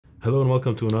Hello and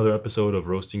welcome to another episode of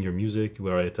Roasting Your Music,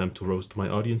 where I attempt to roast my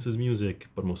audience's music,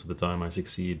 but most of the time I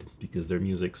succeed because their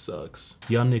music sucks.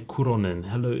 Janne Kuronen,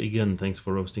 hello again, thanks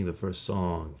for roasting the first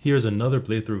song. Here's another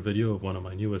playthrough video of one of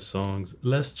my newest songs,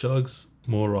 Less Chugs,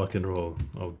 More Rock and Roll.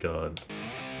 Oh god.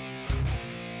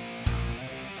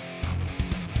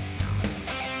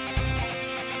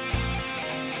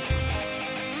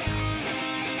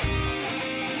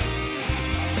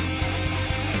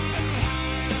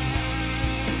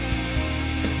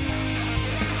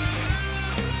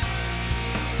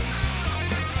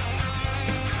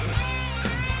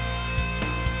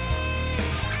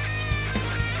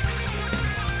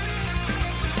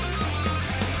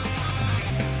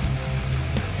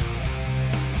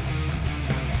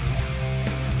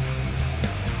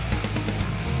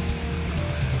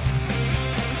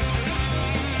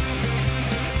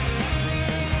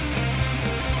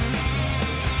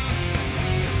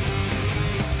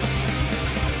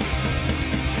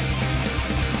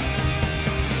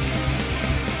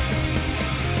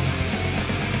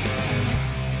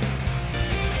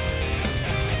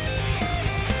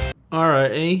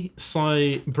 Alright,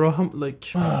 Sai, bro, Janne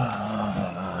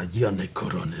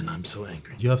Kuronen, I'm so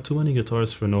angry. You have too many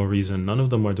guitars for no reason. None of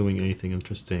them are doing anything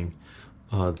interesting.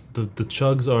 The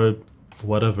chugs are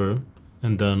whatever,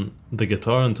 and then the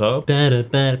guitar on top.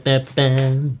 It's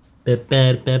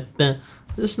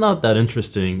not that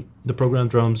interesting. The program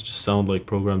drums just sound like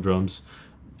program drums.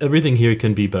 Everything here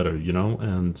can be better, you know,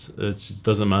 and it just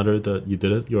doesn't matter that you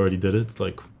did it. You already did it.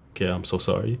 Like, okay, I'm so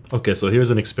sorry. Okay, so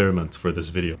here's an experiment for this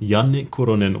video. Janne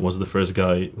Kuronen was the first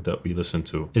guy that we listened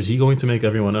to. Is he going to make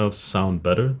everyone else sound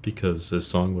better because his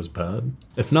song was bad?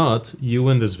 If not, you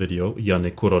win this video,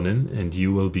 Janne Kuronen, and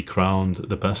you will be crowned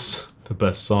the best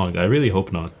song. I really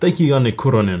hope not. Thank you, Janne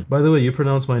Kuronen. By the way, you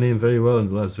pronounced my name very well in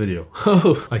the last video.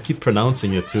 Oh, I keep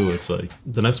pronouncing it too. It's like,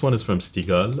 the next one is from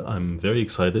Stigal. I'm very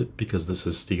excited because this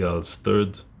is Stigal's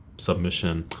third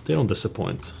submission. They don't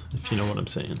disappoint, if you know what I'm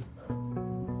saying.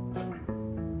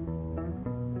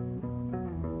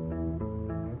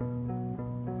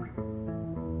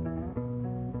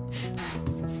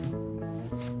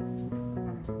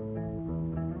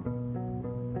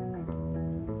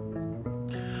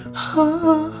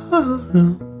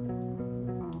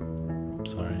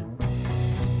 Sorry.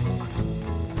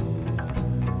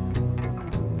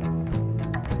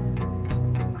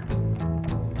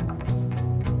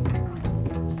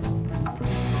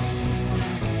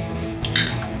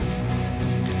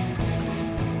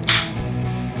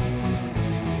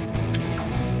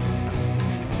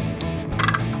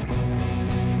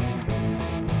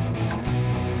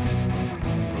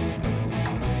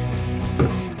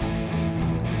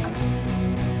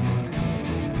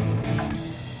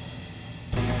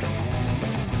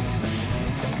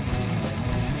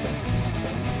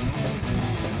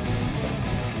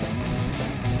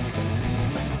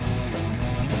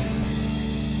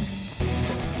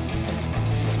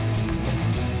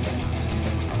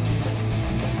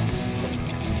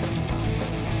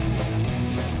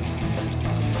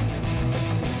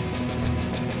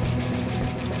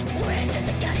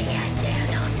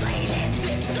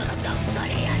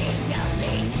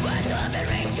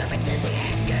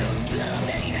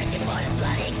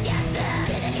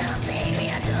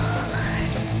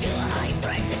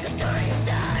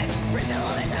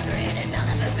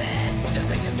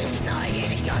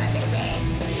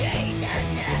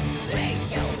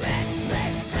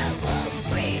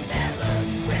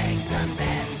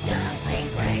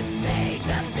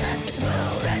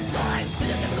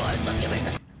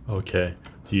 Okay,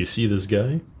 do you see this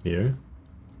guy here?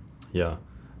 Yeah,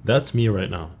 that's me right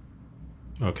now.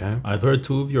 Okay, I've heard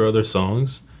two of your other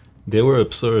songs. They were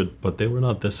absurd, but they were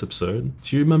not this absurd.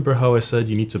 Do you remember how I said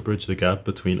you need to bridge the gap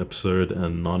between absurd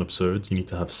and non-absurd? You need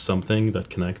to have something that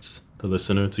connects the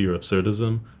listener to your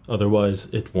absurdism. Otherwise,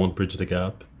 it won't bridge the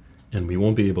gap, and we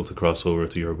won't be able to cross over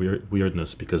to your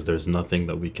weirdness because there's nothing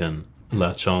that we can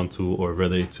latch on to or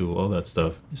relate to, all that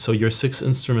stuff. So your 6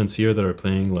 instruments here that are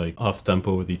playing like off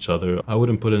tempo with each other, I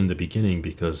wouldn't put it in the beginning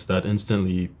because that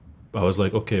instantly, I was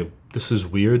like, okay, this is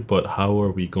weird, but how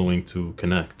are we going to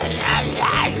connect?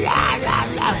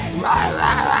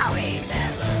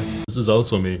 This is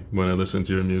also me when I listen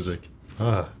to your music.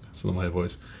 Ah, that's not my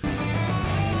voice.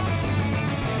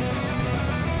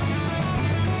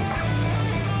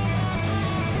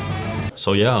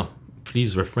 So yeah,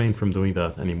 please refrain from doing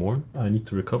that anymore. I need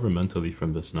to recover mentally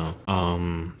from this now.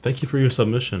 Thank you for your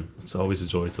submission. It's always a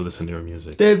joy to listen to your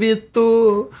music.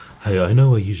 Devito! Hey, I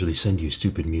know I usually send you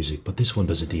stupid music, but this one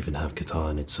doesn't even have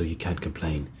guitar in it, so you can't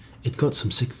complain. It got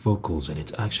some sick vocals and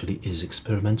it actually is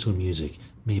experimental music.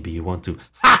 Maybe you want to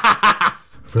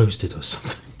roast it or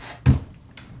something.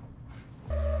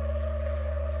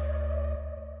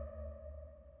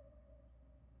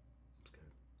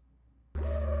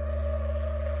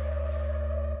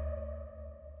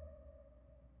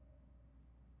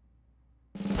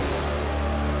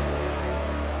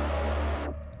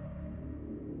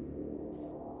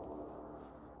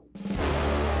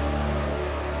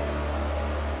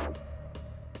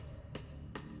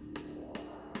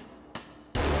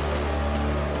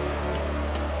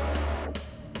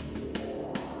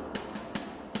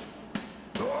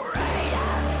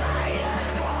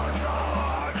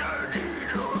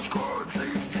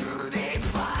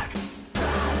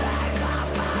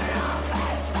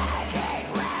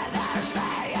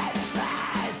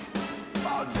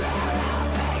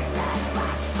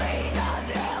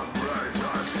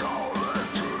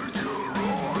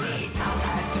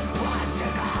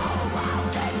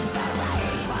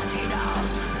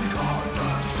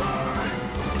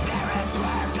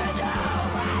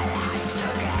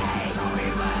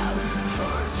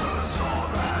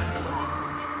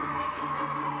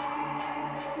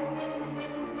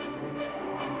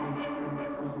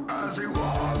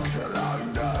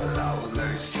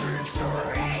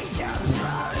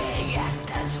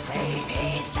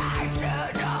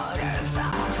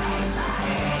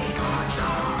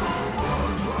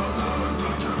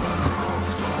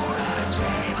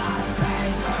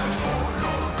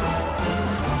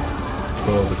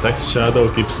 Oh, the text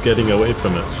shadow keeps getting away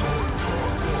from it.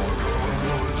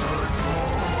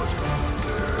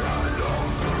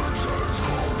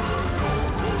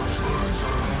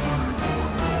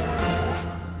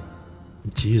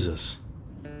 Jesus.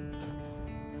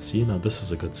 See, now this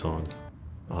is a good song.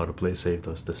 Autoplay saved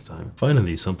us this time.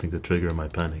 Finally, something to trigger my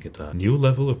panic attack. New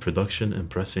level of production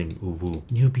impressing. Ooh woo.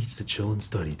 New beats to chill and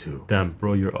study to. Damn,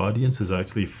 bro, your audience is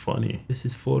actually funny. This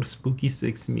is for Spooky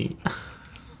 6 me.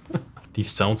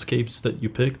 These soundscapes that you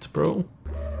picked, bro?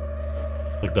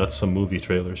 Like, that's some movie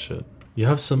trailer shit. You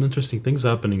have some interesting things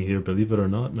happening here, believe it or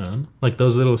not, man. Like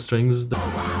those little strings.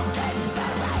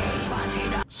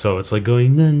 So it's like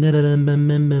going,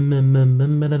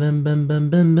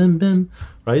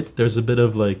 right? There's a bit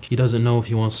of like, he doesn't know if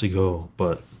he wants to go,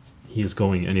 but he is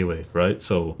going anyway, right?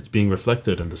 So it's being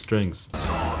reflected in the strings.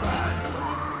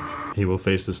 He will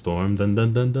face the storm,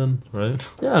 dun, right?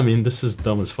 Yeah, I mean, this is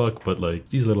dumb as fuck, but like,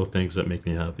 these little things that make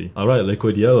me happy. All right,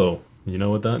 Liquid Yellow. You know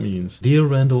what that means. Dear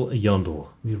Randall Yondel,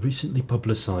 we recently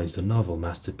publicized a novel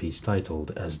masterpiece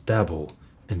titled as Dabble,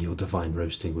 and your divine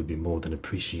roasting would be more than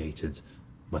appreciated.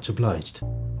 Much obliged.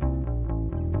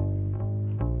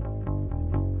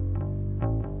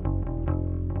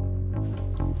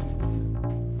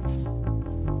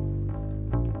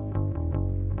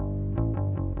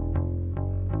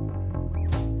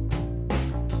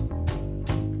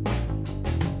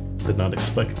 Did not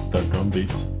expect that drum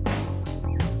beat.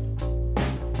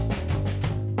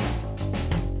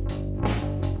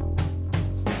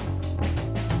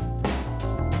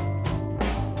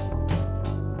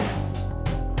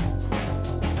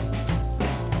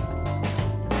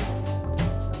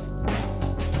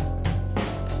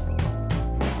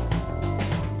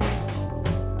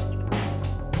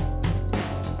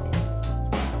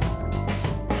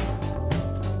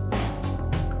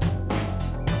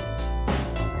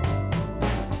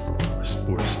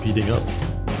 We're speeding up.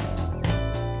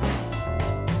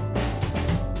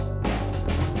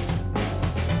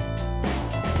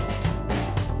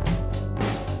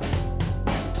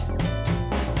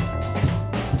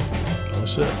 Oh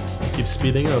shit, keep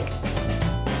speeding up.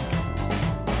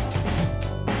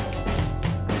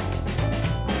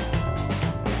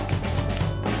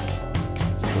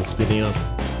 Still speeding up.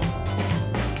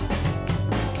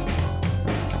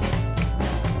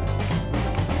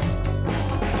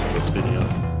 Speeding up.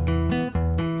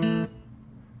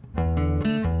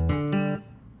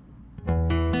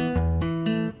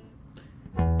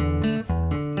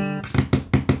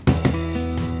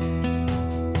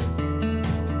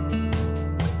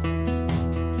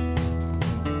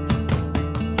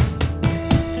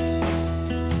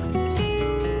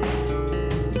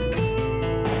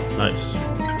 Nice.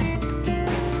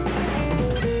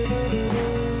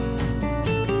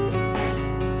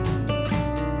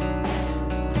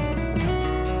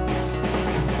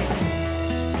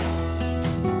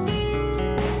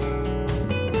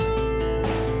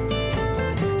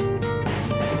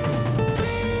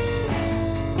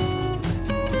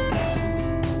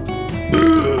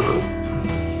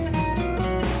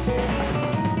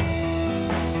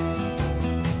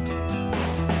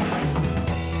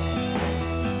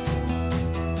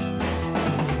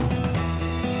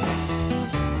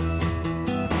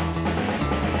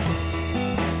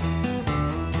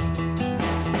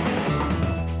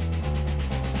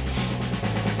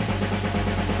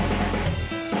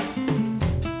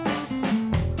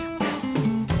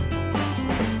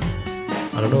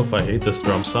 I don't know if I hate this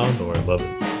drum sound or I love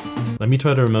it. Let me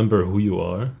try to remember who you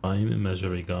are. I'm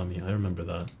Immeasurigami. I remember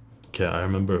that. Okay, I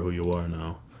remember who you are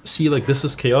now. See, like, this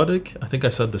is chaotic. I think I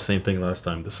said the same thing last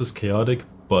time. This is chaotic,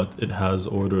 but it has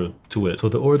order to it. So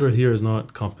the order here is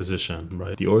not composition,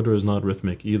 right? The order is not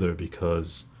rhythmic either,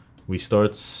 because we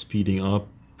start speeding up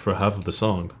for half of the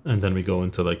song, and then we go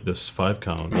into like this 5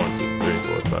 count. 1, 2, 3,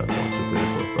 4, 5. 1, 2, 3,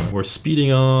 4, 5. We're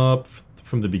speeding up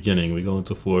from the beginning. We go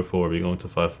into 4, 4. We go into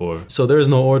 5, 4. So there is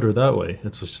no order that way.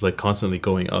 It's just like constantly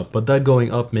going up. But that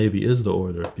going up maybe is the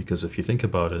order, because if you think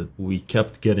about it, we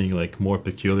kept getting like more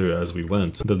peculiar as we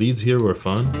went. The leads here were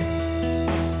fun.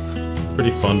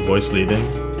 Pretty fun voice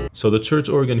leading. So the church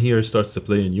organ here starts to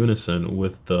play in unison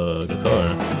with the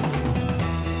guitar.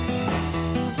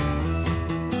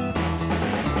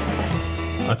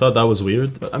 I thought that was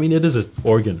weird, but I mean, it is an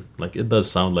organ. Like, it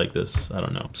does sound like this. I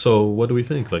don't know. So what do we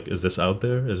think? Like, is this out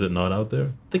there? Is it not out there?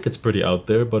 I think it's pretty out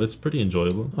there, but it's pretty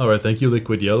enjoyable. All right, thank you,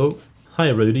 Liquid Yellow. Hi,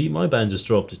 Rudy. My band just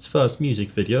dropped its first music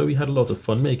video. We had a lot of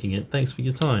fun making it. Thanks for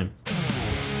your time.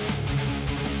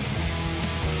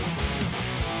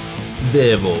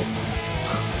 Devil.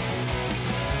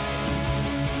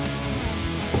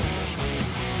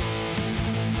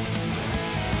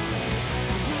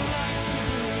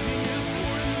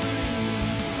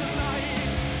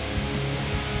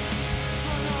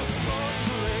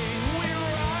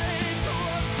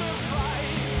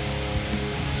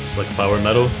 It's like power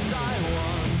metal.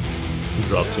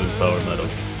 Drop tune power metal.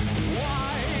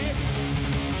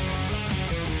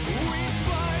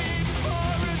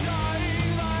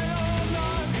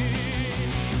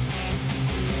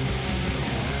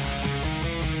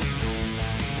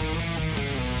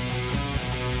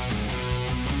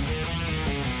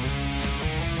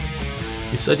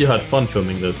 You said you had fun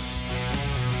filming this.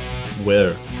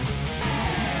 Where?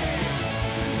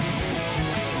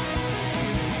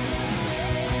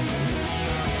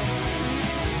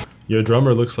 Your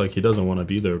drummer looks like he doesn't want to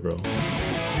be there, bro. Look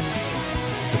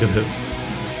at this.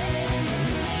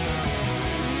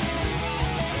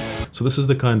 So this is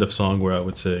the kind of song where I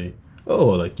would say, oh,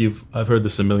 like I've heard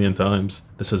this a million times.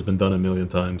 This has been done a million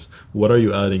times. What are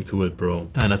you adding to it, bro?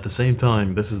 And at the same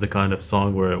time, this is the kind of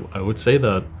song where I would say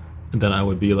that, and then I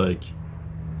would be like,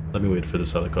 let me wait for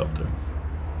this helicopter.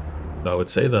 I would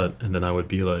say that, and then I would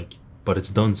be like, but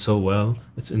it's done so well,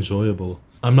 it's enjoyable.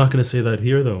 I'm not gonna say that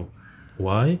here though.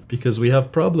 Why? Because we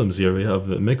have problems here. We have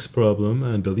a mix problem,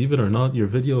 and believe it or not, your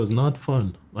video is not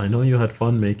fun. I know you had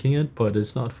fun making it, but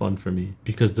it's not fun for me.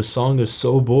 Because the song is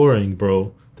so boring,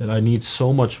 bro, that I need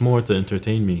so much more to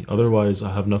entertain me. Otherwise,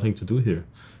 I have nothing to do here.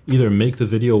 Either make the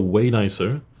video way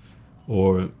nicer,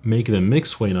 or make the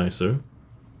mix way nicer,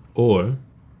 or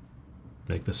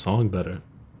make the song better,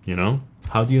 you know?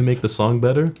 How do you make the song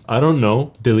better? I don't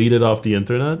know. Delete it off the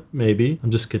internet? Maybe.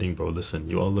 I'm just kidding, bro. Listen,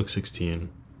 you all look 16.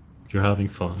 You're having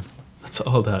fun. That's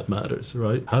all that matters,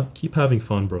 right? Keep having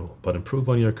fun, bro, but improve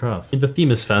on your craft. The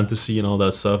theme is fantasy and all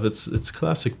that stuff. It's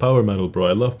classic power metal, bro.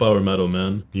 I love power metal,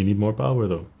 man. You need more power,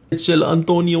 though. Chill,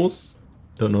 Antonios.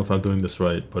 Don't know if I'm doing this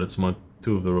right, but it's month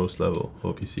 2 of the roast level.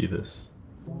 Hope you see this.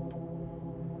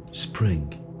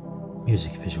 Spring.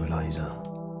 Music visualizer.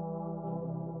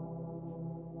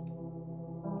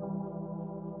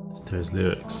 There's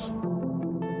lyrics.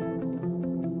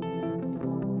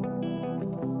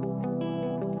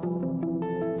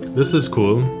 This is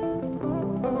cool.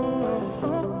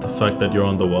 The fact that you're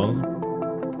on the wall.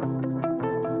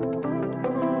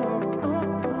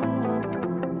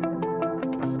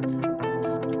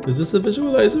 Is this a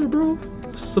visualizer, bro?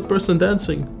 This is a person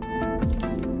dancing.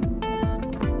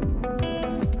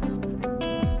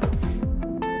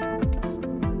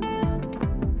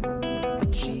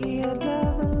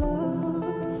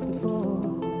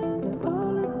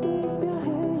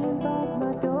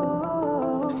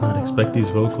 Not expect these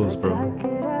vocals, bro.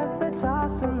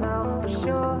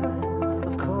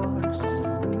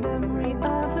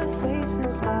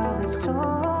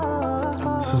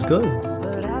 This is good.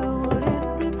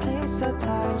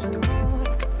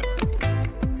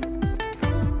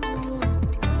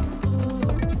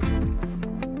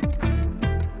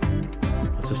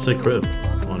 It's a sick riff,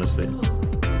 honestly.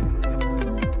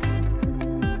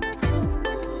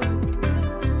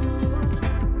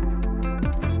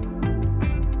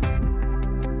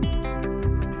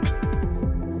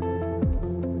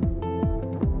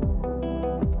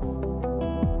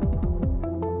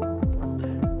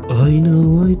 I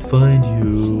know I'd find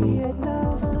you.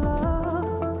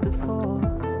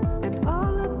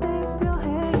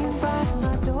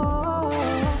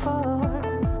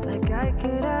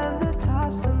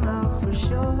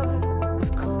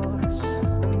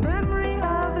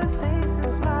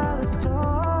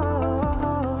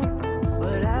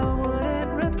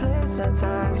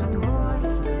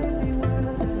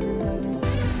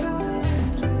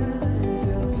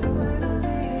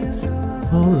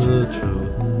 All the truth,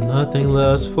 nothing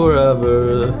lasts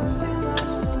forever.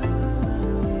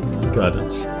 You got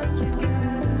it.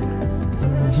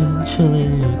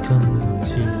 Eventually come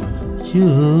to you.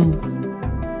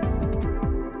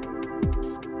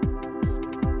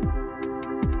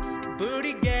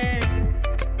 Booty gang.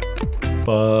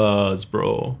 Pause,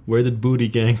 bro. Where did Booty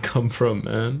Gang come from,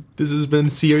 man? This has been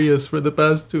serious for the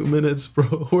past 2 minutes,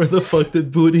 bro. Where the fuck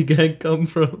did Booty Gang come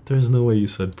from? There's no way you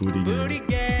said Booty Gang. Booty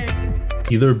Gang.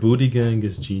 Either Booty Gang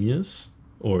is genius,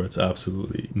 or it's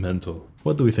absolutely mental.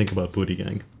 What do we think about Booty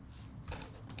Gang?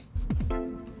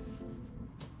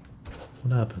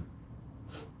 What happened?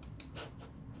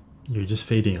 You're just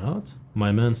fading out?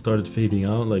 My man started fading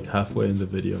out like halfway in the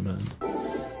video, man.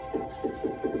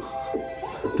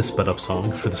 The sped up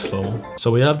song for the slow.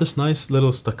 So we have this nice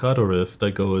little staccato riff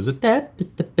that goes,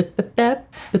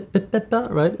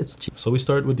 right? It's cheap. So we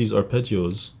start with these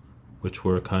arpeggios, which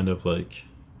were kind of like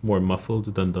more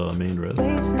muffled than the main riff.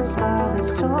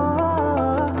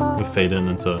 We fade in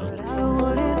into...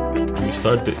 We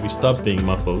stop being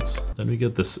muffled. Then we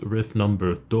get this riff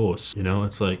number dos. You know,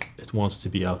 it's like, it wants to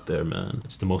be out there, man.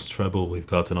 It's the most treble we've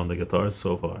gotten on the guitars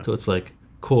so far. So it's like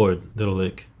chord, little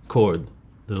lick, chord,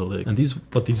 little lick. And these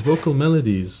vocal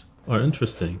melodies are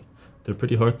interesting. They're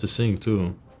pretty hard to sing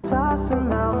too. Toss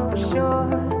them out for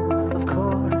sure, of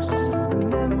course. The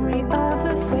memory of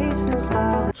the face and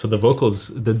smile. So the vocals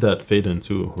did that fade in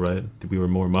too, right? We were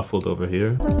more muffled over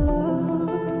here.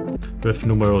 Riff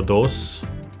numero dos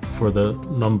for the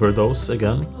number dos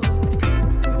again.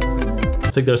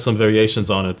 I think there's some variations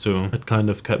on it too. It kind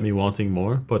of kept me wanting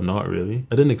more, but not really.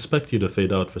 I didn't expect you to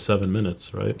fade out for 7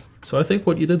 minutes, right? So I think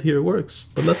what you did here works.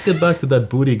 But let's get back to that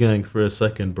booty gang for a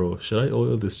second, bro. Should I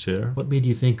oil this chair? What made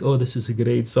you think, oh, this is a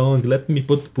great song, let me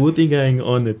put booty gang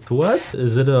on it? What?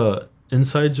 Is it a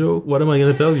inside joke? What am I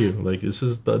gonna tell you? Like, this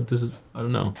is, I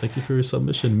don't know. Thank you for your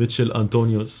submission, Mitchell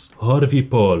Antonios. Harvey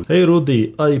Paul. Hey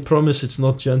Rudy, I promise it's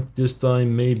not gent this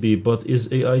time, maybe, but is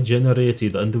AI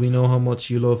generated? And we know how much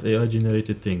you love AI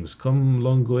generated things. Come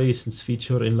long way since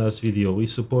feature in last video. We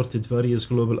supported various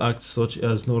global acts such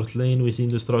as North Lane Within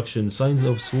Destruction, Signs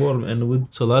of Swarm, and Wood.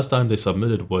 So last time they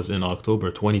submitted was in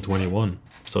October 2021.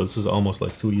 So this is almost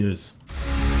like 2 years.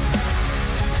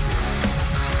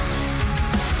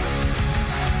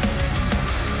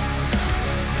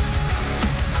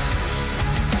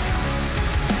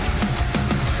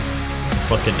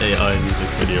 Fucking AI music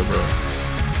video, bro.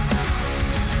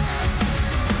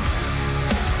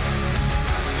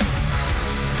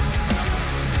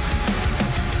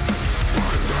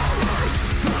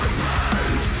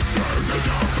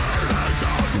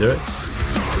 Lyrics.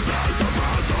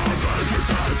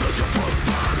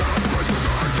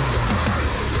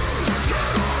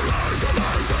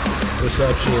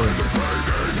 Reception.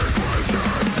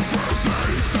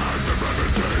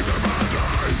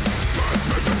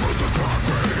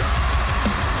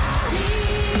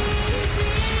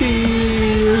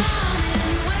 Spheres.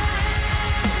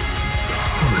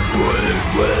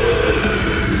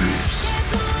 Waves.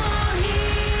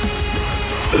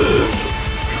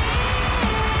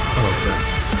 Okay.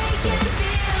 So.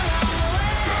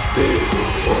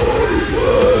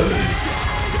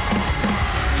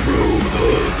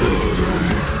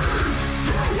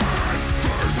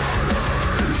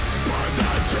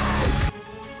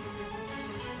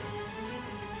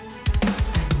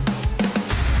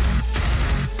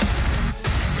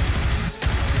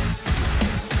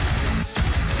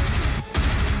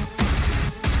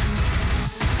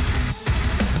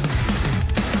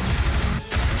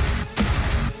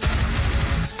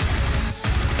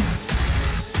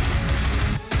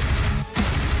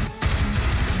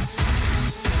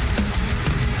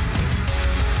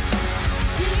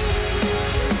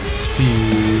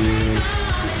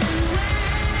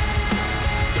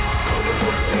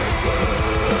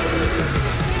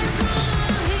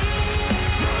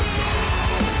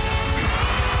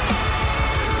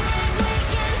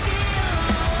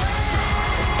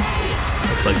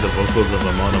 It's like the vocals of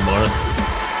Amon Amarth.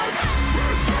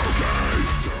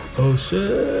 Oh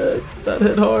shit, that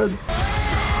hit hard.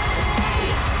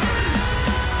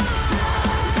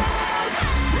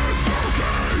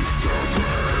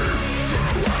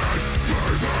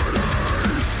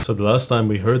 So the last time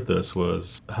we heard this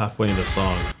was halfway in the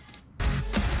song.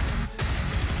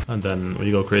 And then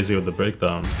we go crazy with the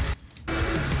breakdown.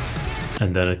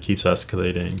 And then it keeps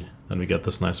escalating. And we get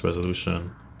this nice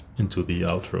resolution into the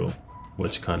outro,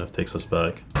 which kind of takes us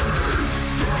back.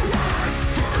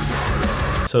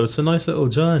 So it's a nice little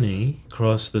journey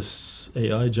across this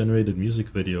AI generated music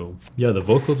video. Yeah, the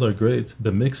vocals are great,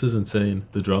 the mix is insane,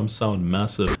 the drums sound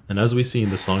massive, and as we see,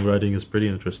 the songwriting is pretty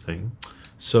interesting.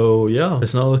 So yeah,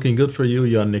 it's not looking good for you,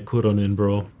 Yannick Kuronin,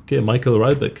 bro. Okay, Michael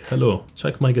Rybeck, hello.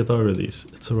 Check my guitar release.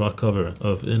 It's a rock cover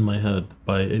of In My Head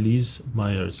by Elise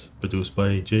Myers, produced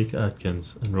by Jake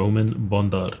Atkins and Roman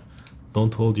Bondar.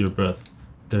 Don't hold your breath.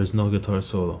 There's no guitar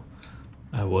solo.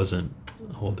 I wasn't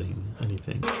holding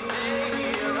anything.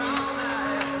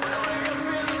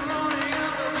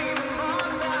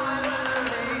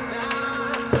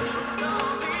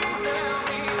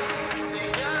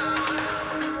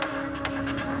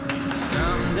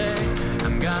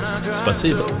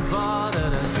 Спасибо.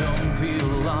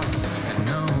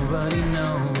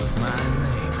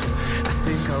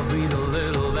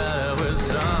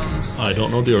 I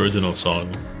don't know the original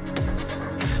song.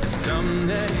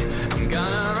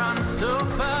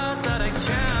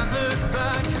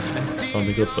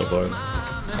 Sounding good so far.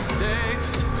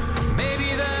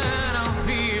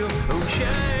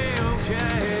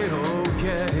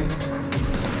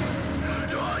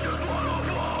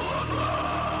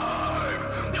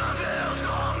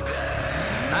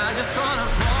 I just wanna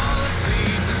fall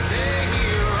asleep and stay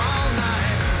here all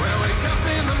night. When I wake up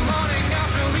in the morning, I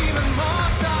feel even more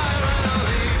tired. When I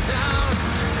lay down,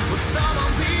 will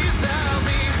someone please help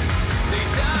me stay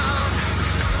down?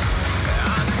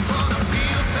 I just wanna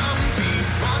feel some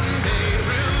peace one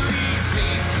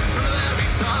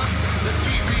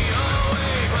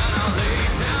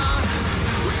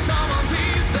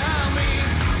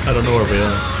I don't know where we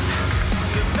are.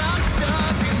 'Cause I'm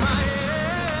stuck in my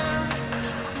head.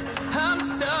 I'm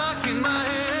stuck in my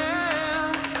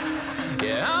head.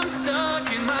 Yeah, I'm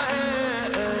stuck in my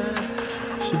head.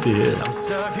 Should be here. I'm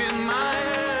stuck in my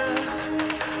head.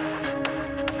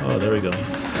 Oh, there we go.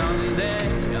 Someday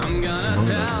I'm gonna Oh, tell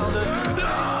that's the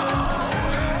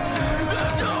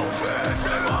there's no fish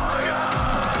in my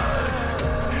eyes.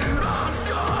 I'm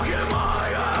stuck in my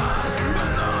eyes. And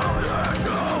now there's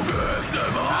no fish in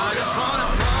my eyes. I just wanna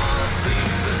fall asleep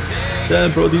to say Damn,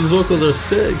 bro, these vocals are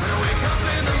sick. wake up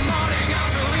in the morning, I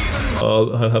feel even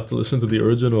more. I'll have to listen to the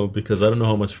original because I don't know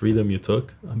how much freedom you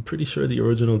took. I'm pretty sure the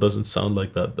original doesn't sound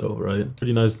like that though, right?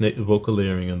 Pretty nice vocal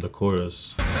layering in the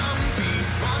chorus. Some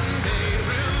peace one day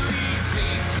release me.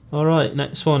 Alright,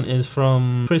 next one is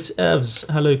from Chris Evs.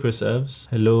 Hello, Chris Evs.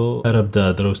 Hello, Arab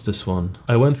Dad roast this one.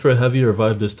 I went for a heavier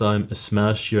vibe this time, a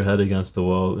smash your head against the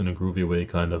wall in a groovy way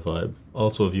kind of vibe.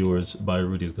 Also viewers, buy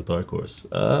Rudy's guitar course.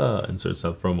 Ah, insert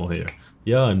some promo here.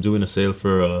 Yeah, I'm doing a sale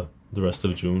for the rest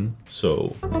of June,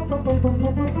 so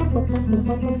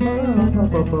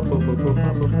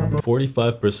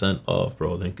 45% off,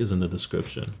 bro. Link is in the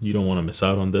description. You don't want to miss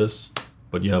out on this,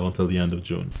 but you have until the end of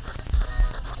June.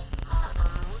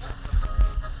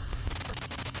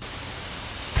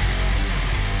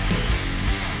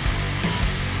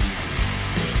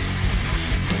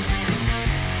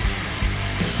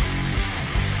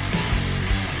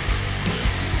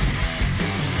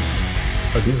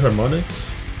 Are these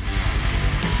harmonics?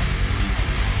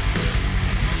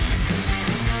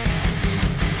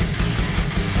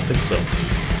 I think so.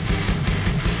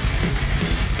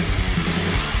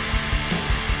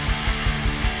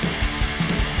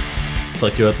 It's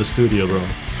like you're at the studio, bro.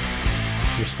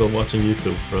 You're still watching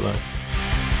YouTube. Relax.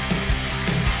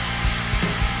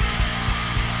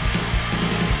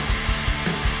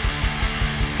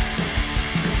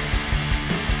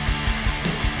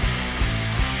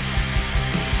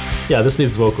 Yeah, this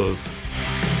needs vocals.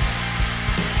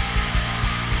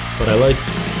 But I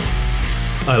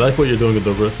like what you're doing with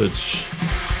the riffage.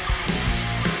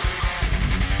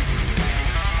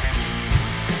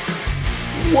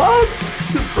 What,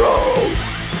 bro?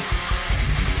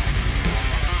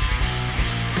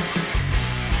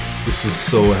 This is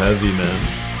so heavy,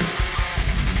 man.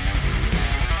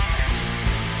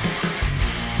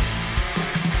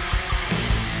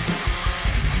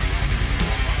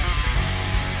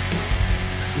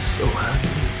 This is so heavy.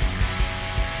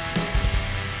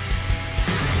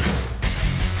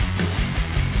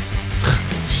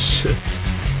 Shit.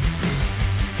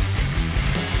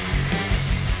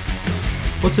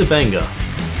 What's a banger?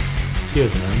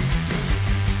 Cheers, man.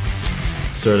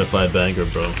 Certified banger,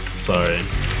 bro. Sorry.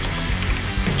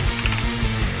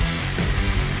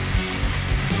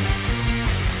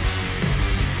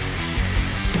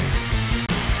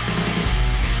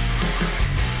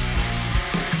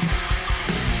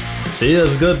 See,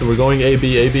 that's good. We're going A,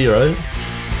 B, right?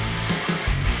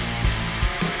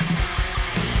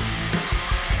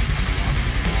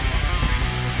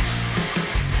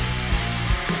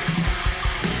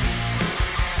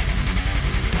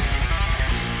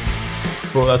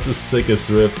 Bro, that's the sickest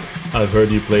riff I've heard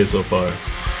you play so far.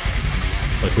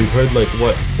 Like, we've heard like,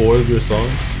 what, 4 of your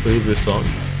songs? 3 of your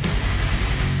songs?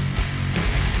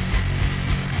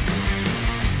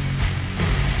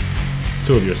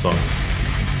 Two of your songs.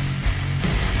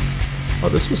 Oh,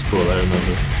 this was cool, I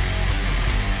remember.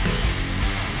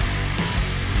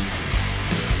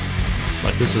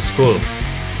 Like, this is cool.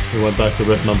 We went back to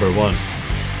riff number 1.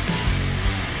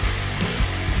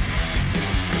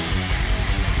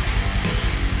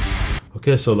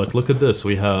 Okay, so like, look at this.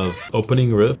 We have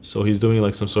opening riff, so he's doing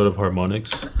like some sort of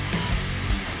harmonics.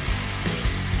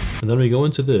 And then we go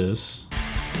into this.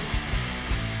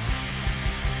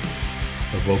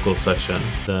 The vocal section.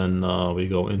 Then we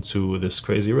go into this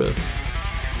crazy riff.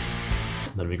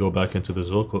 Then we go back into this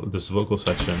vocal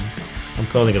section. I'm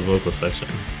calling it vocal section.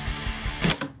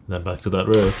 Then back to that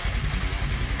riff.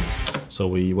 So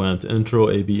we went intro,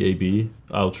 A-B,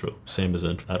 outro. Same as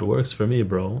intro. That works for me,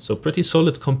 bro. So pretty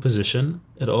solid composition.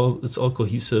 It's all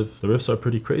cohesive. The riffs are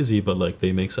pretty crazy, but like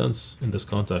they make sense in this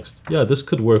context. Yeah, this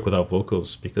could work without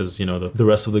vocals because, you know, the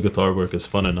rest of the guitar work is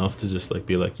fun enough to just like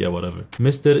be like, yeah, whatever.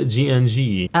 Mr.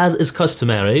 GNG. As is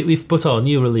customary, we've put our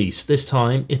new release. This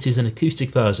time, it is an acoustic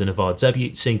version of our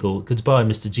debut single, Goodbye,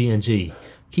 Mr. GNG.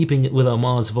 Keeping it with our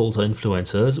Mars Volta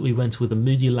influencers, we went with a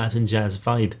moody Latin jazz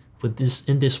vibe. With this,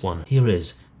 in this one, here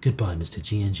is Goodbye, Mr.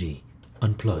 GNG,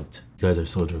 unplugged. You guys are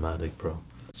so dramatic, bro.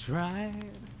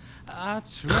 I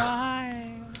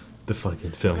tried. The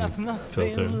fucking film Got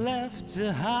nothing filter. left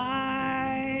to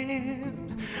hide.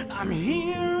 I'm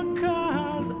here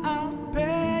 'cause I'm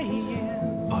paying.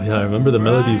 Oh yeah, I remember the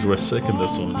melodies were sick in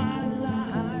this one. I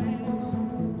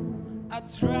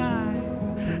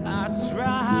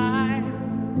tried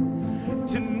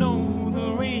to know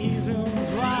the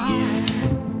reasons why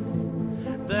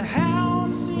the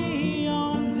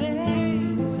halcyon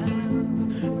days have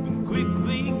been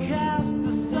quickly cast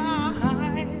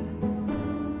aside.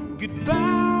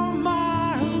 Goodbye,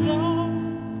 my love.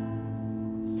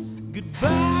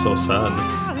 Goodbye. So sad.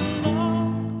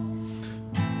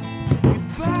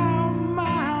 Goodbye,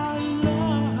 my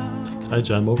love. Can I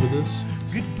jam over this?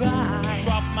 Goodbye.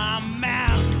 Drop my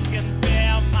mask and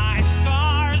bear my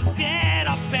scars. Get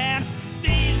up and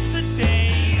seize the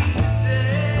day.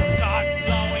 Start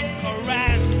blowing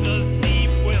caresses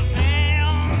deep within.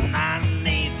 I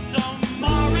need some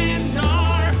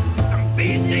R&R and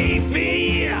BCP.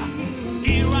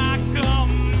 Here I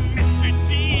come, Mr.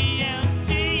 GMT.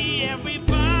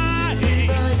 Everybody,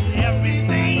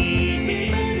 everything,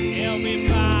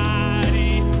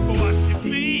 everybody wants to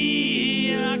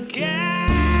be a cat.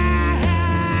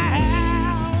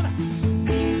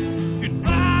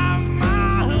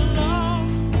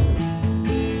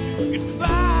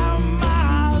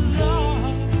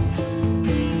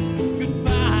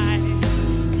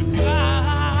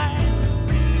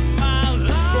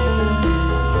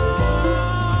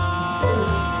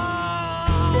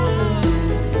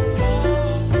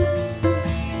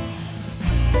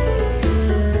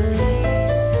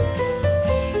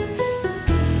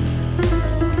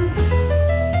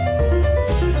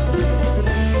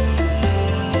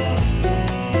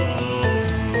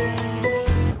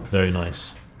 Very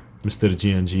nice. Mr.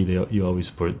 GNG, you always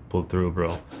pull through,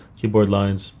 bro. Keyboard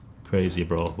lines, crazy,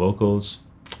 bro. Vocals,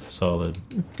 solid.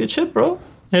 Good shit, bro.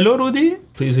 Hello, Rudy.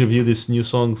 Please review this new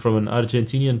song from an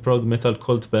Argentinian prog metal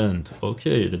cult band.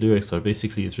 Okay, the lyrics are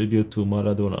basically a tribute to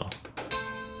Maradona.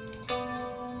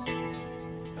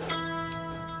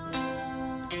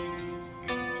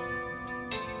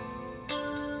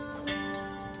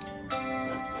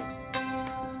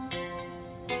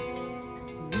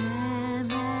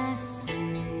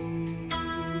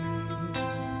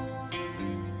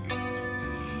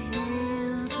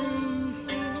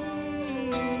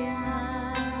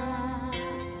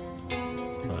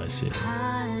 I see.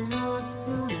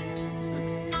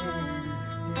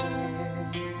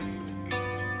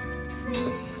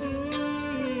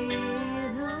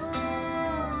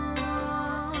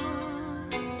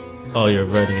 Oh, you're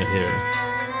writing it here.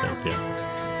 Thank you.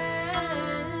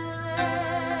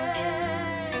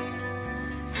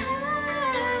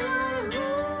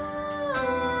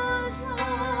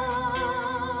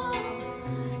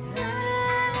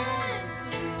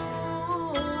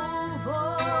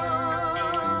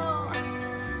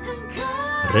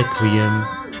 Requiem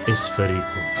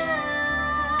Esferico.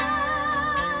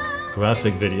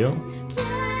 Graphic video.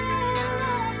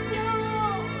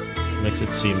 Makes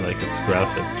it seem like it's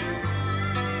graphic.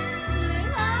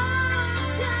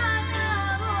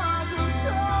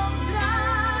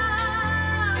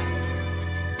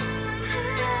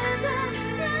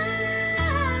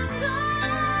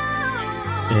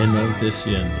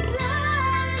 Enalteciendo.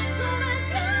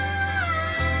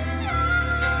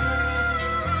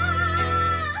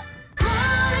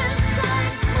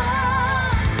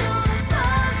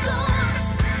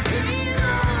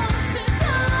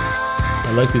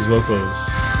 I like these vocals.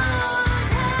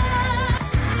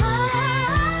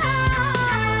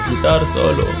 Guitar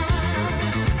solo.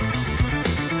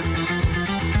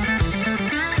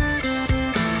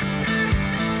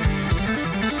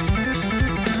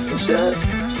 Oh shit.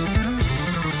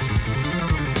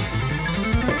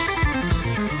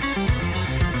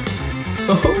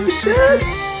 Oh shit.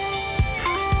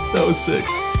 That was sick.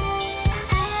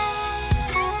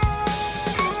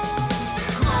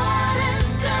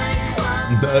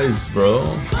 Nice, bro.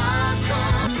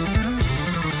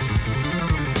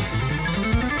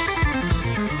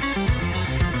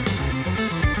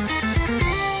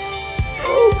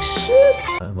 Oh shit!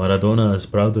 Maradona is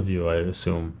proud of you, I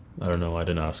assume. I don't know, I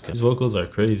didn't ask him. His vocals are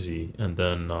crazy, and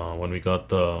then when we got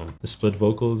the split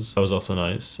vocals, that was also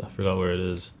nice. I forgot where it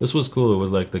is. This was cool. It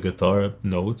was like the guitar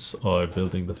notes are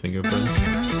building the fingerprints.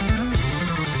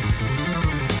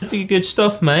 Pretty good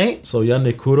stuff, mate. So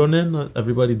Janne Kuronen,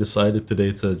 everybody decided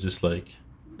today to just like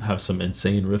have some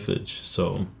insane riffage.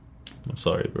 So I'm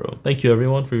sorry, bro. Thank you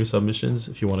everyone for your submissions.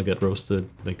 If you want to get roasted,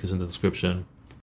 link is in the description.